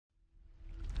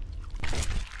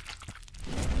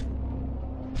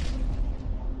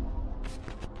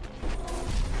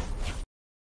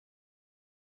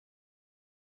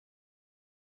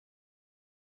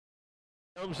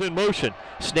Comes in motion.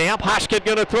 Snap. Hoskett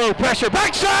going to throw. Pressure.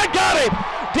 Backside. Got him.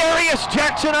 Darius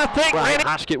Jackson, I think. Right.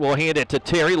 Hoskett will hand it to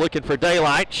Terry, looking for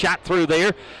daylight. Shot through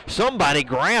there. Somebody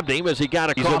grabbed him as he got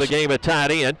across the game at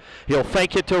tight end. He'll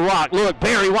fake it to Rock. Look,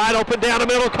 Barry wide open down the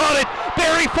middle. Caught it.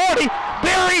 Barry 40.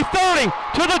 Barry 30.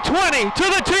 To the 20.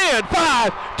 To the 10.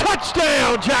 5.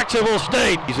 Touchdown, Jacksonville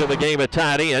State. He's in the game at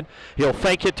tight end. He'll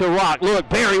fake it to Rock. Look,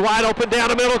 Barry wide open down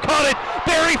the middle. Caught it.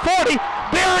 Barry 40.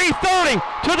 Barry 30.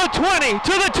 To the 20.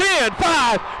 To the 10.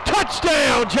 5.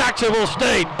 Touchdown, Jacksonville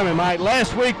State. Mike,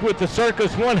 last week with the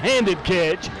circus one-handed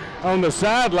catch on the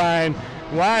sideline,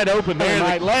 wide open there.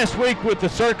 Mike, last week with the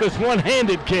circus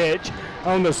one-handed catch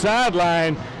on the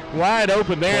sideline, wide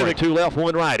open there. Two left,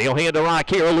 one right. He'll hand to Rock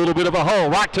here, a little bit of a hole.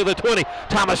 Rock to the 20.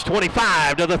 Thomas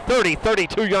 25 to the 30,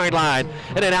 32-yard line.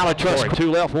 And then out of trust.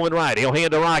 Two left, one right. He'll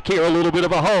hand to Rock here, a little bit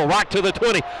of a hole. Rock to the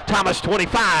 20. Thomas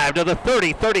 25 to the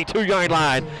 30, 32-yard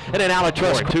line. And then out of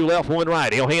trust. Two left, one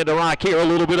right. He'll hand to Rock here, a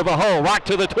little bit of a hole. Rock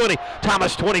to the 20.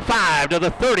 Thomas 25 to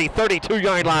the 30,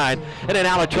 32-yard line. And then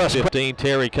out of trust. 15.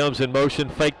 Terry comes in motion.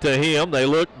 Fake to him. They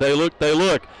look.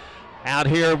 Out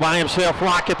here by himself,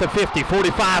 Rock at the 50,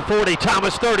 45, 40,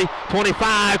 Thomas 30,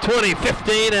 25, 20,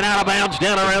 15, and out of bounds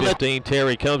down around the 15.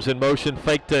 Terry comes in motion,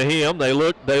 fake to him. They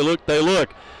look.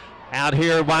 Out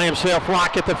here by himself,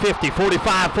 Rock at the 50,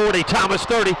 45, 40, Thomas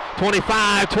 30,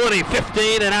 25, 20,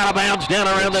 15, and out of bounds down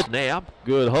around the snap.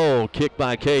 Good hold, kick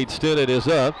by Cade Stinnett is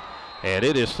up. And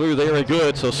it is through there and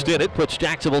good, so Stinnett puts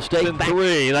Jacksonville State in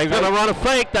 3. They're going to run a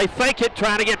fake. They fake it,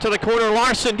 trying to get to the corner.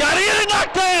 Larson got in and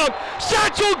knocked down.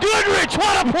 Satchel Goodrich,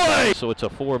 what a play! So it's a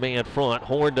four-man front.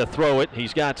 Horn to throw it.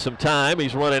 He's got some time.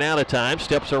 He's running out of time.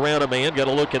 Steps around a man. Got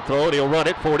to look and throw it. He'll run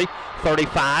it. 40,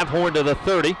 35. Horn to the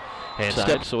 30. And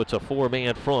steps, so it's a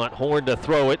four-man front. Horn to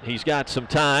throw it. He's got some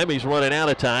time. He's running out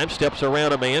of time. Steps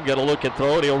around a man. Got to look and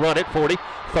throw it. He'll run it. 40,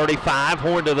 35.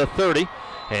 Horn to the 30.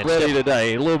 And ready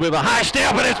today. A little bit of a high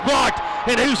step, and it's blocked.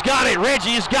 And who's got it?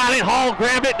 Reggie's got it. Hall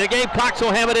grabbed it. The Gamecocks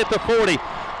will have it at the 40.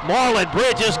 Marlon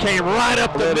Bridges came right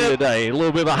up the middle today. A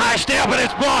little bit of a high step, and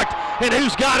it's blocked. And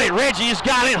who's got it? Reggie's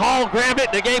got it. Hall grabbed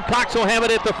it. The Gamecocks will have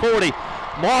it at the 40.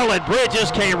 Marlon Bridges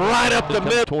came right up the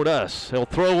middle toward us. He'll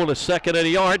throw on the second of the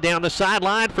yard down the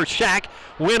sideline for Shaq.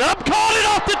 Went up, caught it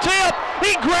off the tip.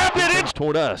 He grabbed it in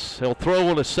toward us. He'll throw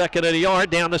on the second of the yard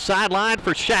down the sideline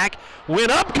for Shaq. Went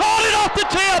up, caught it off the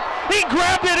tip. He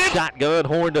grabbed it in. Shotgun,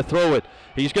 Horn to throw it.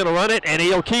 He's going to run it, and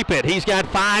he'll keep it. He's got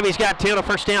 5. He's got 10. A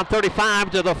first down,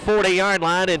 35 to the 40-yard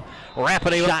line, and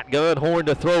wrapping him. Shotgun, Horn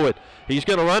to throw it. He's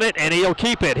going to run it, and he'll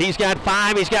keep it. He's got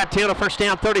 5. He's got 10. A first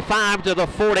down, 35 to the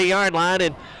 40-yard line,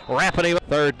 and wrapping him.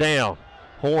 Third down.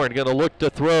 Horn going to look to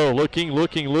throw. Looking,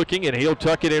 and he'll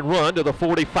tuck it and run to the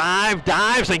 45.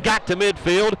 Dives and got to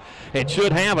midfield, and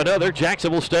should have another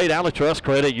Jacksonville State Albatross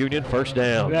Credit Union first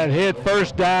down. That hit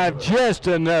first dive just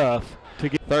enough to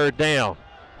get. Third down.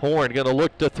 Horn going to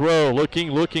look to throw, looking,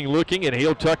 and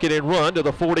he'll tuck it and run to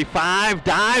the 45.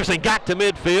 Dives and got to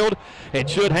midfield, and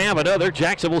should have another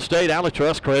Jacksonville State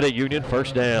Albatross Credit Union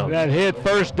first down. That hit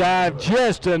first dive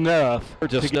just enough.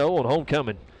 Burgess-Snow on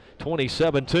homecoming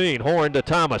 2017. Horn to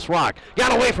Thomas. Rock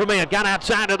got away from man, got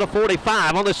outside of the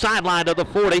 45, on the sideline of the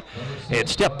 40, and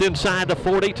stepped inside the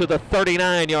 40 to the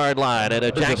 39-yard line. And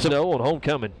a Jacksonville on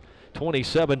homecoming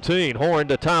 2017. Horn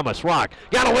to Thomas. Rock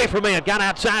got away from man, got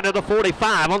outside of the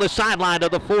 45, on the sideline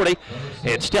of the 40,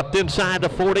 and stepped inside the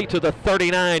 40 to the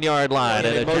 39-yard line.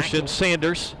 And a motion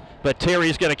Sanders, but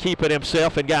Terry's going to keep it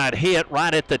himself and got hit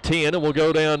right at the 10, and will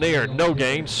go down there. No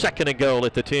gain. Second and goal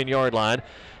at the 10-yard line.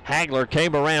 Hagler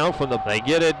came around from the. They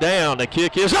get it down. The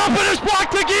kick is up, and it's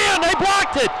blocked again. They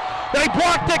blocked it. They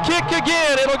blocked the kick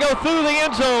again. It'll go through the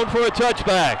end zone for a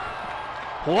touchback.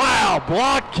 Wow,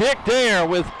 block kick there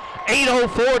with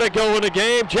 8:04 to go in the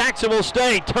game. Jacksonville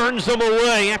State turns them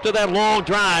away after that long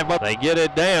drive, but they get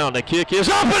it down. The kick is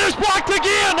up, and it's blocked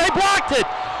again. They blocked it.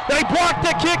 They blocked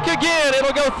the kick again.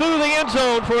 It'll go through the end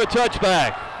zone for a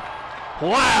touchback.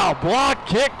 Wow, block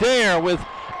kick there with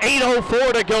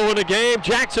 8:04 to go in the game.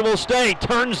 Jacksonville State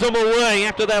turns them away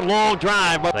after that long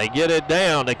drive, but they get it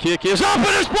down. The kick is up,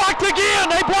 and it's blocked again.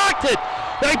 They blocked it.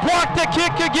 They blocked the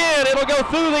kick again. It'll go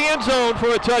through the end zone for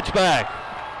a touchback.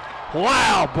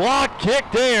 Wow, block kick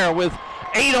there with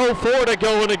 8:04 to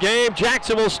go in the game.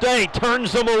 Jacksonville State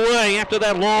turns them away after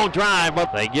that long drive,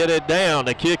 but they get it down.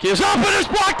 The kick is up, and it's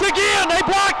blocked again. They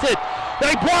blocked it.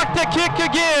 They blocked the kick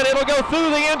again. It'll go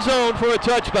through the end zone for a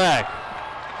touchback.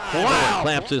 Wow.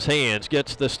 Claps his hands,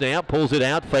 gets the snap, pulls it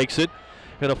out, fakes it.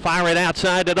 Going to fire it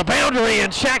outside to the boundary,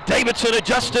 and Shaq Davidson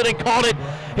adjusted and caught it.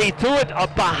 He threw it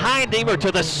up behind him or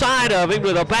to the side of him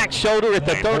with a back shoulder at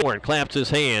the third. Horn claps his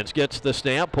hands, gets the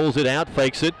snap, pulls it out,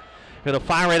 fakes it. Going to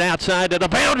fire it outside to the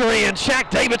boundary, and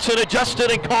Shaq Davidson adjusted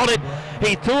and caught it.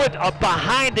 He threw it up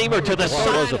behind him or to the side.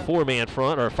 It was a four-man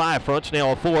front, or five fronts,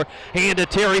 now a four. Hand to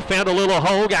Terry, found a little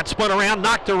hole, got spun around,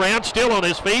 knocked around, still on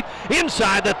his feet.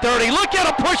 Inside the 30, look at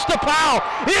him push the Powell.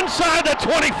 Inside the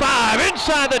 25,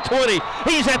 inside the 20.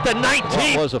 He's at the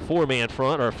 19. It was a four-man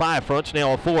front, or five fronts,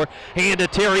 now a four. Hand to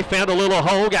Terry, found a little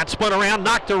hole, got spun around,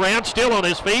 knocked around, still on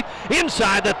his feet.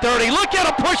 Inside the 30, look at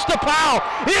him push the Powell.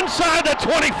 Inside the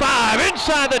 25.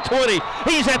 Inside the 20.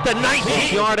 He's at the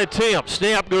 19-yard attempt.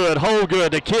 Snap good, hold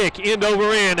good. The kick, end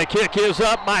over end. The kick is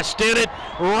up by Stinnett.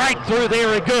 Right through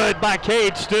there and good by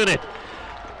Cade Stinnett.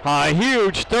 A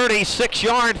huge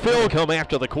 36-yard field. Come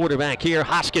after the quarterback here.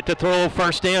 Hoskett to throw,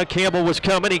 first down. Campbell was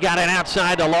coming. He got it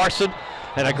outside to Larson.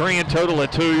 And a grand total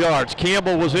of 2 yards.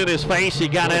 Campbell was in his face. He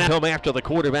got it. Come after the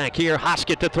quarterback here.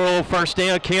 Hoskett to throw, first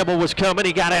down. Campbell was coming.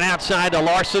 He got it outside to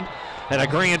Larson. And a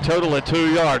grand total of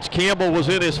 2 yards. Campbell was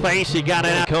in his face. He got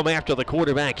it out. Come after the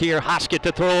quarterback here. Hoskett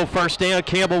to throw, first down.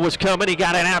 Campbell was coming. He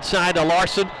got it outside to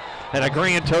Larson. And a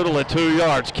grand total of 2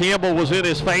 yards. Campbell was in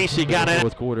his face. He got it.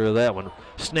 Fourth quarter of that one.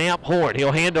 Snap, Horn.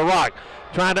 He'll hand to Rock.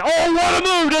 Trying to, oh, what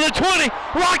a move to the 20.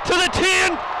 Rock to the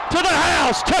 10. To the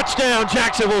house. Touchdown,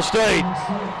 Jacksonville State.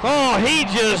 Oh, he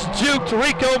just juked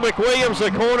Rico McWilliams, the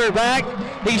cornerback.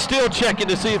 He's still checking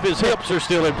to see if his hips are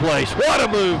still in place. What a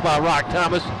move by Rock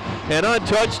Thomas. And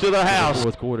untouched to the house.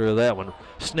 Fourth quarter of that one.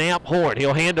 Snap, Horn.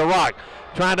 He'll hand to Rock.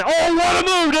 Trying to, oh, what a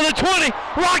move to the 20.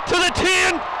 Rock to the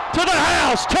 10. To the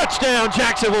house. Touchdown,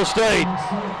 Jacksonville State.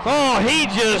 Oh, he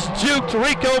just juked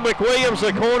Rico McWilliams,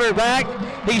 the cornerback.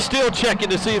 He's still checking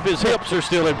to see if his hips are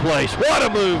still in place. What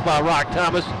a move by Rock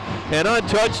Thomas. And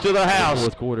untouched to the house.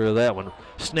 Fourth quarter of that one.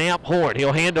 Snap, Horn.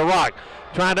 He'll hand to Rock.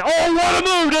 Trying to, oh, what a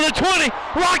move to the 20.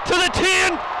 Rock to the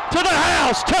 10. To the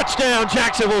house. Touchdown,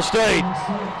 Jacksonville State.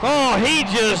 Oh, he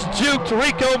just juked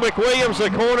Rico McWilliams, the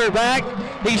cornerback.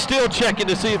 He's still checking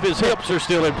to see if his hips are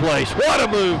still in place. What a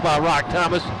move by Rock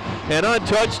Thomas. And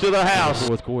untouched to the house.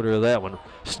 Fourth quarter of that one.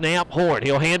 Snap, Horn.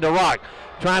 He'll hand to Rock.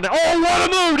 Trying to, oh, what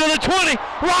a move to the 20.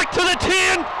 Rock to the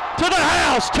 10. To the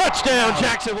house. Touchdown,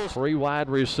 Jacksonville. Three wide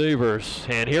receivers.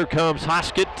 And here comes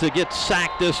Hoskett to get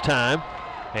sacked this time.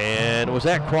 And was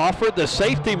that Crawford, the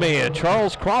safety man?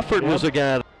 Charles Crawford was the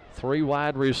guy. Three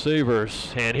wide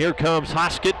receivers. And here comes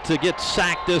Hoskett to get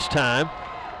sacked this time.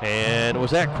 And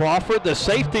was that Crawford, the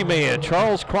safety man?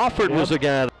 Charles Crawford was the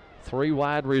guy. Three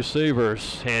wide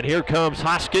receivers. And here comes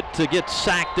Hoskett to get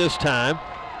sacked this time.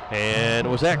 And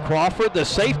was that Crawford, the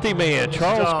safety man?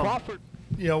 Charles Crawford.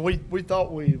 You know, we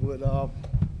thought we would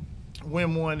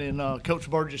win one in Coach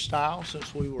Burgess style,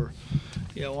 since we were,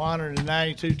 you know, honoring the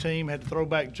 92 team, had to throw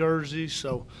back jerseys.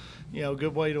 So, you know,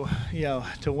 good way to, you know,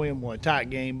 to win one, tight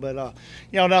game. But,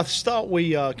 you know, and I thought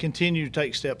we continue to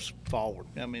take steps forward.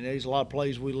 I mean, there's a lot of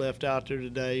plays we left out there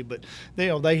today, but, you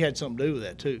know, they had something to do with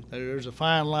that too. There's a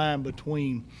fine line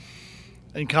between,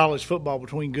 in college football,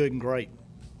 between good and great.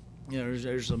 You know,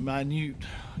 there's a minute,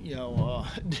 you know,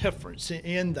 difference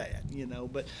in that, you know.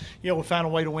 But, you know, we found a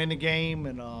way to win the game,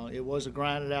 and it was a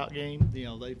grinded-out game. You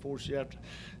know, they forced you to have to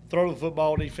throw the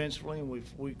football defensively, and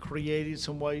we created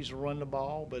some ways to run the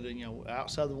ball. But, you know,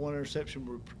 outside the one interception,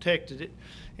 we protected it.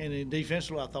 And then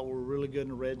defensively, I thought we were really good in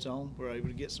the red zone. We were able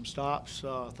to get some stops.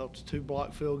 I thought the 2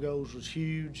 block field goals was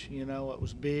huge. You know, it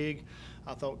was big.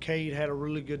 I thought Cade had a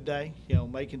really good day, you know,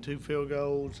 making 2 field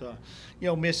goals, you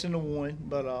know, missing the one.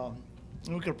 But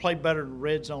we could have played better in the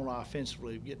red zone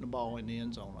offensively, getting the ball in the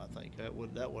end zone. I think that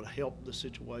would help the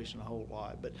situation a whole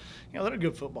lot. But, you know, they're a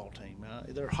good football team.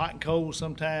 They're hot and cold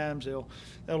sometimes. They'll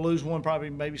lose one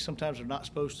probably, maybe sometimes they're not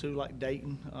supposed to, like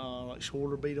Dayton. Like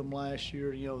Shorter beat them last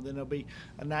year. You know, then there'll be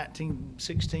a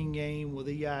 19-16 game with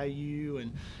EIU.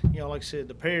 And, you know, like I said,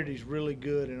 the parity's really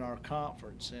good in our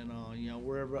conference. And, you know,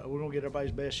 we're going to get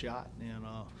everybody's best shot. And,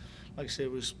 like I said,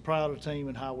 was proud of the team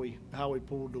and how we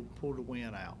pulled the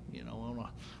win out. You know,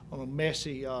 on a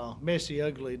messy,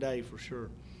 ugly day for sure.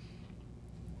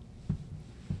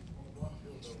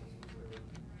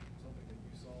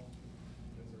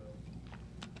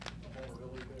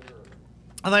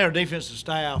 I think our defensive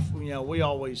staff, you know,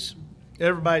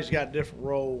 everybody's got a different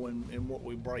role in what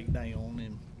we break down,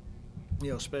 and,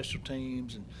 you know, special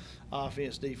teams and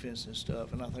offense, defense, and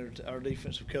stuff. And I think our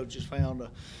defensive coaches found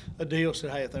a deal, said,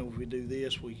 hey, I think if we do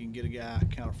this, we can get a guy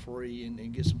kind of free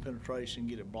and get some penetration,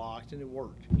 get it blocked, and it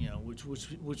worked, you know, which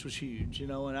was huge, you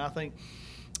know. And I think,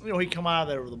 you know, he come out of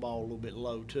there with the ball a little bit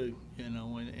low too, you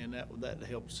know, and that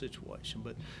helped the situation.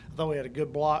 But I thought we had a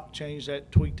good block,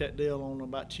 tweaked that deal on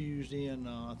about Tuesday, and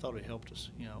I thought it helped us,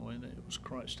 you know. And it was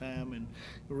crunch time, and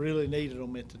we really needed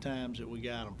them at the times that we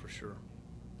got them for sure.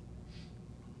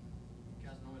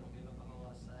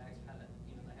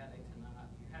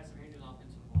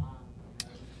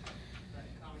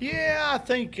 Yeah, I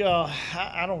think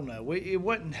I don't know. It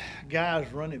wasn't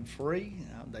guys running free.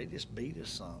 They just beat us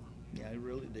some. Yeah, they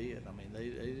really did. I mean, they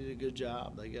did a good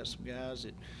job. They got some guys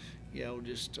that,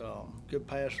 just good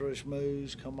pass rush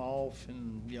moves, come off,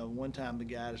 and one time the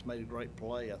guy just made a great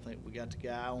play. I think we got the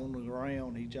guy on the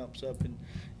ground. He jumps up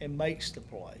and makes the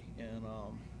play. And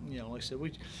like I said,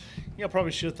 we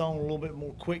probably should have thrown a little bit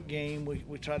more quick game.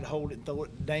 We tried to hold it, throw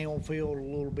it downfield a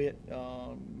little bit,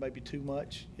 maybe too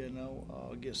much,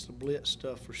 against the blitz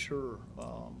stuff for sure.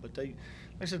 But like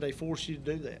I said, they force you to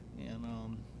do that.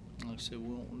 And like I said,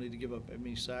 we don't need to give up that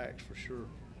many sacks for sure.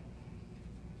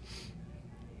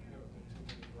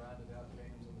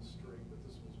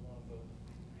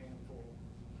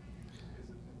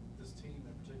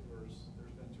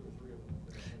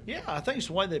 Yeah, I think it's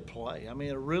the way they play. I mean,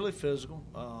 they're really physical.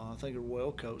 I think they're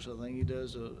well coached. I think he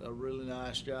does a really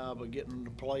nice job of getting them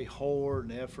to play hard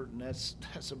and effort, and that's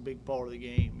a big part of the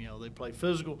game. They play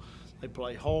physical, they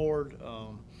play hard.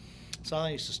 So I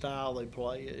think it's the style they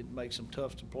play. It makes them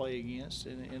tough to play against,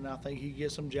 and I think he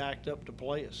gets them jacked up to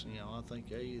play us. I think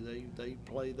they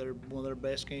play one of their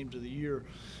best games of the year,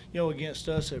 against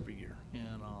us every year.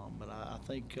 And but I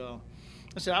think.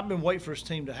 I said I've been waiting for this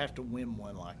team to have to win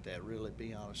one like that. Really,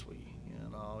 be honest with you.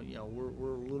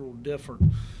 We're a little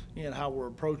different in how we're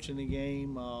approaching the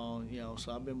game.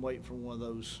 So I've been waiting for one of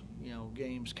those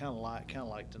games, kind of like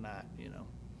tonight.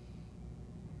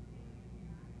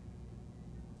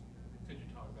 Could you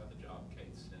talk about the job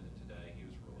Cates did today? He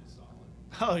was really solid.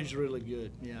 Oh, he's really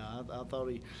good. Yeah, I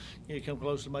thought he come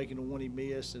close to making the one he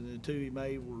missed, and the two he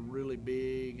made were really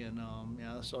big. And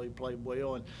I saw he played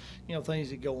well. And things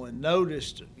that go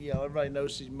unnoticed. Everybody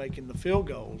knows he's making the field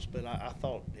goals, but I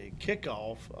thought at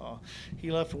kickoff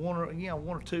he left one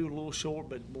or two a little short,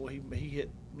 but boy, he hit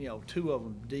two of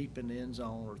them deep in the end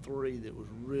zone, or three that was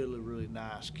really, really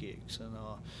nice kicks. And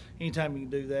anytime you can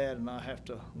do that and not have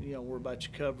to worry about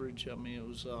your coverage, I mean, it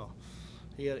was.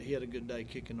 He had a good day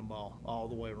kicking the ball all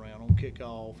the way around on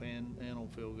kickoff and on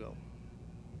field goal.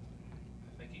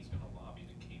 I think he's going to lobby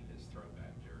to keep his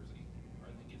throwback jersey, or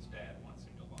I think his dad wants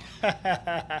him to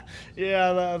lobby.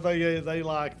 Yeah, I think they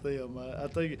like them. I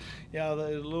think they're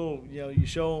little. You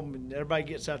show them and everybody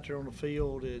gets out there on the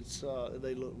field. It's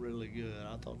they look really good.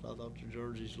 I thought the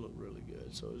jerseys looked really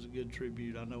good. So it was a good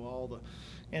tribute. I know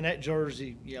and that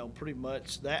jersey, pretty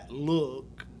much that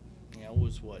look.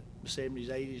 Was what, 70s,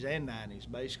 80s, and 90s,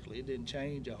 basically. It didn't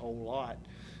change a whole lot.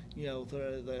 I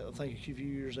think a few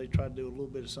years they tried to do a little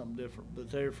bit of something different. But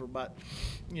there for about,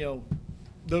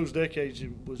 those decades,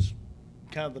 it was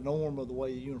kind of the norm of the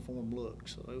way the uniform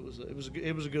looked. So it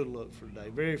was a good look for today.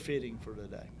 Very fitting for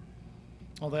today.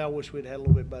 Although I wish we'd had a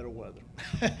little bit better weather.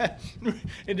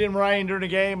 It didn't rain during the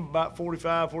game, about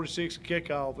 45, 46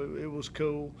 kickoff. It was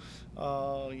cool.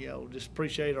 Just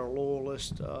appreciate our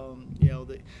loyalists.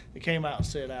 They came out and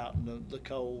sat out in the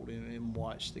cold and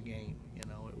watched the game.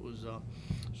 It was a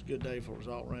good day for us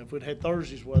all around. If we'd had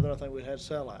Thursday's weather, I think we'd had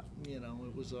sellout. It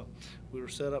was we were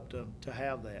set up to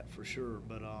have that for sure.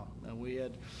 But we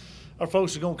had our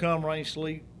folks are gonna come, rain,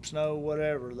 sleet, snow,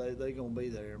 whatever. They gonna be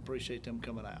there. And appreciate them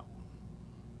coming out.